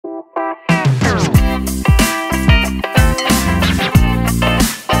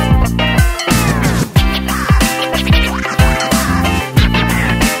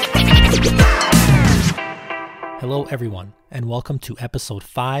everyone, and welcome to episode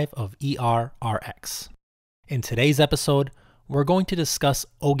 5 of ERRX. In today's episode, we're going to discuss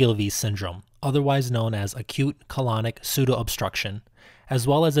Ogilvie syndrome, otherwise known as acute colonic pseudo-obstruction, as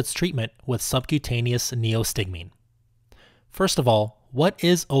well as its treatment with subcutaneous neostigmine. First of all, what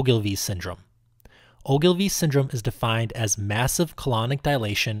is Ogilvie syndrome? Ogilvie syndrome is defined as massive colonic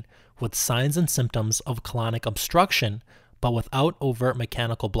dilation with signs and symptoms of colonic obstruction, but without overt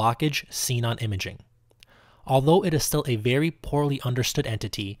mechanical blockage seen on imaging. Although it is still a very poorly understood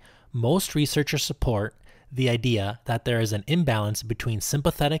entity, most researchers support the idea that there is an imbalance between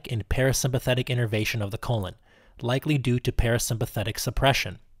sympathetic and parasympathetic innervation of the colon, likely due to parasympathetic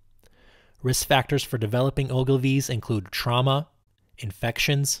suppression. Risk factors for developing Ogilvies include trauma,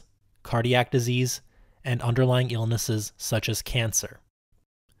 infections, cardiac disease, and underlying illnesses such as cancer.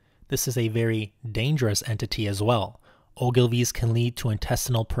 This is a very dangerous entity as well. Ogilvies can lead to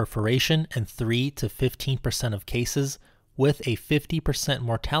intestinal perforation in 3 to 15% of cases, with a 50%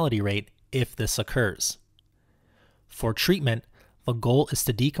 mortality rate if this occurs. For treatment, the goal is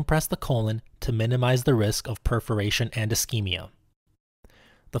to decompress the colon to minimize the risk of perforation and ischemia.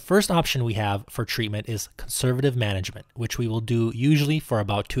 The first option we have for treatment is conservative management, which we will do usually for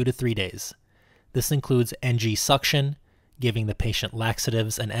about 2 to 3 days. This includes NG suction, giving the patient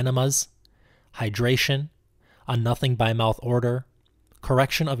laxatives and enemas, hydration, a nothing by mouth order,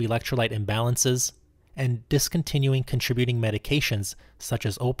 correction of electrolyte imbalances, and discontinuing contributing medications such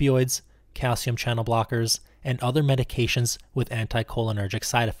as opioids, calcium channel blockers, and other medications with anticholinergic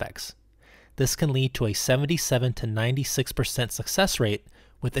side effects. This can lead to a 77 to 96% success rate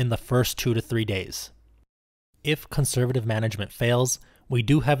within the first 2 to 3 days. If conservative management fails, we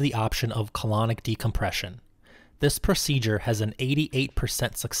do have the option of colonic decompression. This procedure has an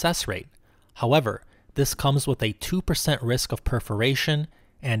 88% success rate. However, this comes with a 2% risk of perforation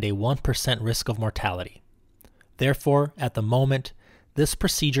and a 1% risk of mortality. Therefore, at the moment, this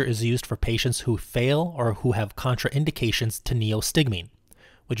procedure is used for patients who fail or who have contraindications to neostigmine,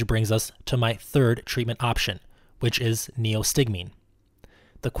 which brings us to my third treatment option, which is neostigmine.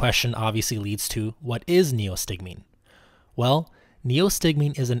 The question obviously leads to, what is neostigmine? Well,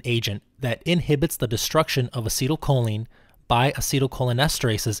 neostigmine is an agent that inhibits the destruction of acetylcholine by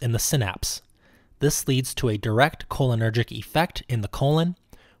acetylcholinesterases in the synapse. This leads to a direct cholinergic effect in the colon,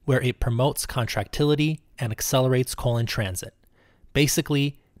 where it promotes contractility and accelerates colon transit.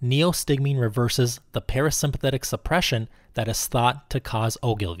 Basically, neostigmine reverses the parasympathetic suppression that is thought to cause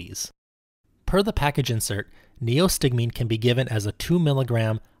Ogilvies. Per the package insert, neostigmine can be given as a 2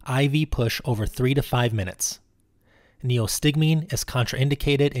 mg IV push over 3 to 5 minutes. Neostigmine is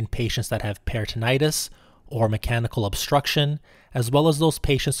contraindicated in patients that have peritonitis or mechanical obstruction, as well as those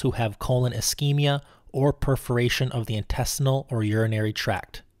patients who have colon ischemia or perforation of the intestinal or urinary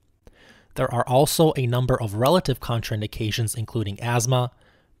tract. There are also a number of relative contraindications including asthma,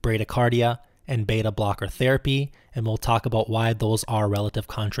 bradycardia, and beta blocker therapy, and we'll talk about why those are relative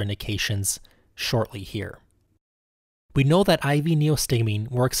contraindications shortly here. We know that IV neostigmine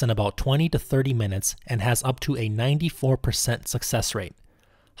works in about 20 to 30 minutes and has up to a 94% success rate.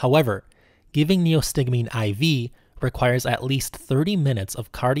 However, giving neostigmine IV requires at least 30 minutes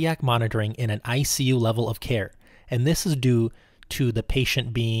of cardiac monitoring in an ICU level of care, and this is due to the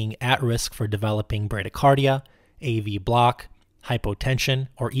patient being at risk for developing bradycardia, AV block, hypotension,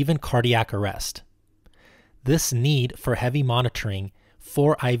 or even cardiac arrest. This need for heavy monitoring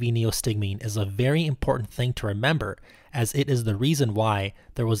for IV neostigmine is a very important thing to remember, as it is the reason why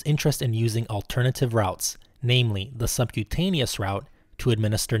there was interest in using alternative routes, namely the subcutaneous route, to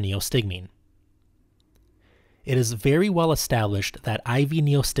administer neostigmine. It is very well established that IV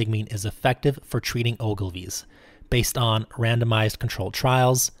neostigmine is effective for treating Ogilvies, based on randomized controlled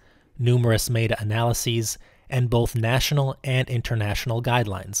trials, numerous meta-analyses, and both national and international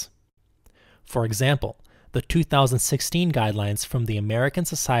guidelines. For example, the 2016 guidelines from the American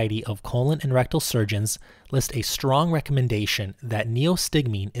Society of Colon and Rectal Surgeons list a strong recommendation that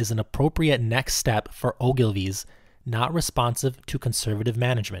neostigmine is an appropriate next step for Ogilvies not responsive to conservative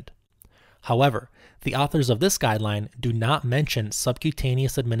management. However, the authors of this guideline do not mention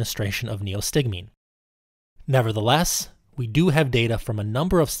subcutaneous administration of neostigmine. Nevertheless, we do have data from a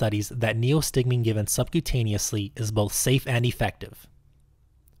number of studies that neostigmine given subcutaneously is both safe and effective.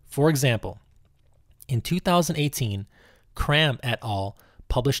 For example, in 2018, Kram et al.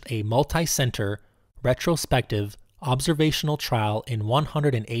 Published a multi-center, retrospective, observational trial in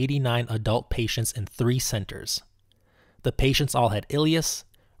 189 adult patients in 3 centers. The patients all had ileus,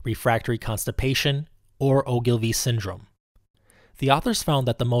 refractory constipation, or Ogilvie syndrome. The authors found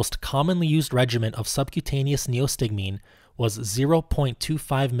that the most commonly used regimen of subcutaneous neostigmine was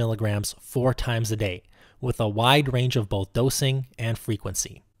 0.25 milligrams 4 times a day, with a wide range of both dosing and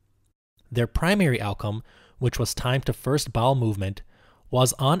frequency. Their primary outcome, which was time to first bowel movement,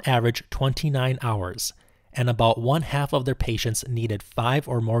 was on average 29 hours, and about 1/2 of their patients needed 5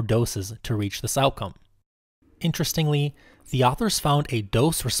 or more doses to reach this outcome. Interestingly, the authors found a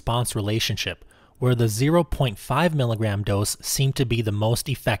dose-response relationship where the 0.5 mg dose seemed to be the most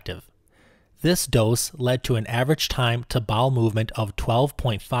effective. This dose led to an average time to bowel movement of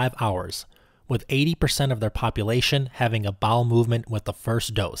 12.5 hours, with 80% of their population having a bowel movement with the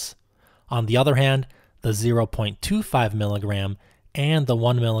first dose. On the other hand, the 0.25 mg and the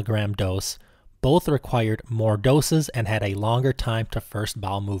 1 mg dose both required more doses and had a longer time to first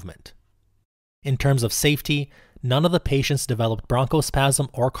bowel movement. In terms of safety, none of the patients developed bronchospasm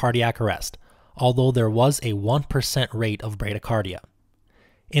or cardiac arrest, although there was a 1% rate of bradycardia.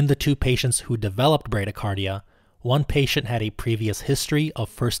 In the 2 patients who developed bradycardia, one patient had a previous history of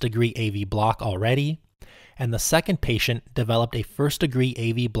first-degree AV block already, and the second patient developed a first-degree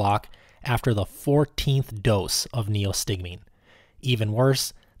AV block after the 14th dose of neostigmine. Even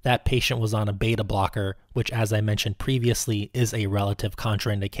worse, that patient was on a beta blocker, which, as I mentioned previously, is a relative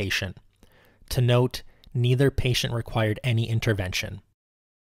contraindication. To note, neither patient required any intervention.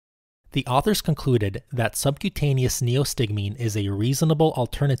 The authors concluded that subcutaneous neostigmine is a reasonable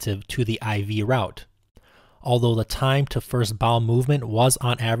alternative to the IV route. Although the time to first bowel movement was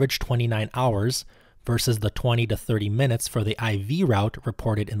on average 29 hours versus the 20 to 30 minutes for the IV route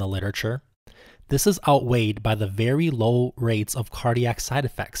reported in the literature, this is outweighed by the very low rates of cardiac side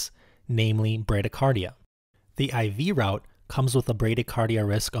effects, namely bradycardia. The IV route comes with a bradycardia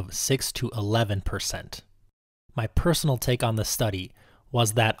risk of 6 to 11%. My personal take on this study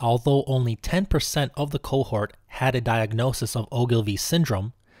was that although only 10% of the cohort had a diagnosis of Ogilvie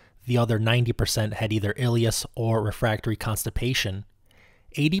syndrome, the other 90% had either ileus or refractory constipation,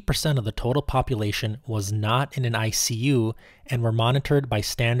 80% of the total population was not in an ICU and were monitored by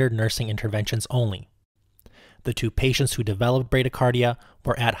standard nursing interventions only. The 2 patients who developed bradycardia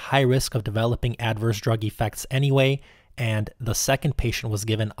were at high risk of developing adverse drug effects anyway, and the second patient was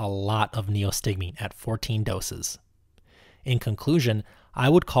given a lot of neostigmine at 14 doses. In conclusion, I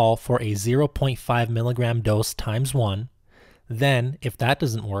would call for a 0.5 mg dose times 1, then, if that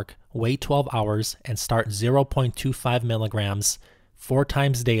doesn't work, wait 12 hours and start 0.25 mg 4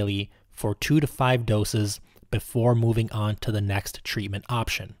 times daily for 2 to 5 doses before moving on to the next treatment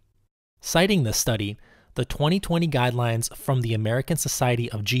option. Citing this study, the 2020 guidelines from the American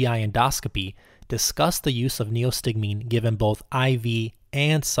Society of GI Endoscopy discuss the use of neostigmine given both IV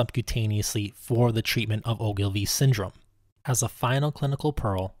and subcutaneously for the treatment of Ogilvie syndrome. As a final clinical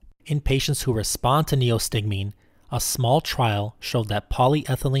pearl, in patients who respond to neostigmine, a small trial showed that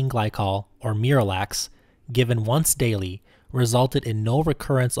polyethylene glycol, or Miralax, given once daily, resulted in no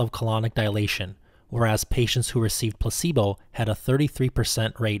recurrence of colonic dilation, whereas patients who received placebo had a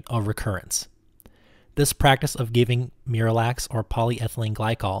 33% rate of recurrence. This practice of giving Miralax or polyethylene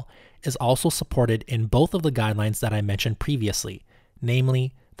glycol is also supported in both of the guidelines that I mentioned previously,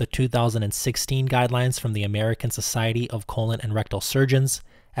 namely the 2016 guidelines from the American Society of Colon and Rectal Surgeons,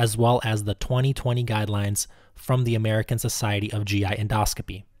 as well as the 2020 guidelines from the American Society of GI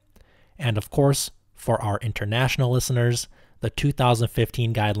Endoscopy. And of course, for our international listeners, the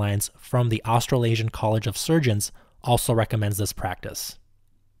 2015 guidelines from the Australasian College of Surgeons also recommends this practice.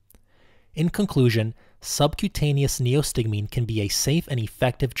 In conclusion, subcutaneous neostigmine can be a safe and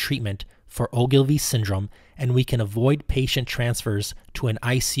effective treatment for Ogilvie syndrome, and we can avoid patient transfers to an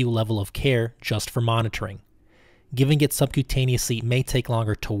ICU level of care just for monitoring. Giving it subcutaneously may take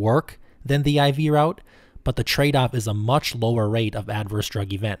longer to work than the IV route, but the trade-off is a much lower rate of adverse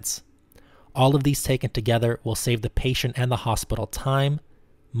drug events. All of these taken together will save the patient and the hospital time,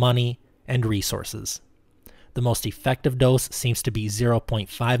 money, and resources. The most effective dose seems to be 0.5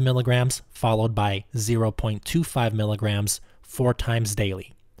 mg followed by 0.25 mg 4 times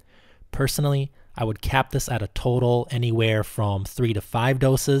daily. Personally, I would cap this at a total anywhere from 3 to 5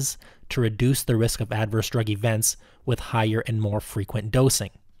 doses to reduce the risk of adverse drug events with higher and more frequent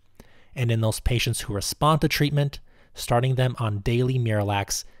dosing. And in those patients who respond to treatment, starting them on daily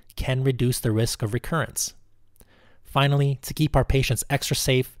Miralax can reduce the risk of recurrence. Finally, to keep our patients extra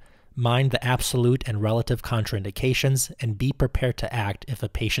safe, mind the absolute and relative contraindications and be prepared to act if a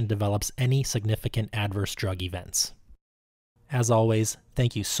patient develops any significant adverse drug events. As always,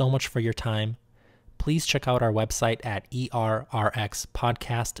 thank you so much for your time. Please check out our website at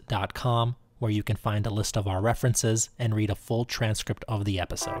errxpodcast.com, where you can find a list of our references and read a full transcript of the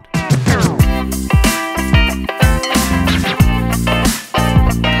episode.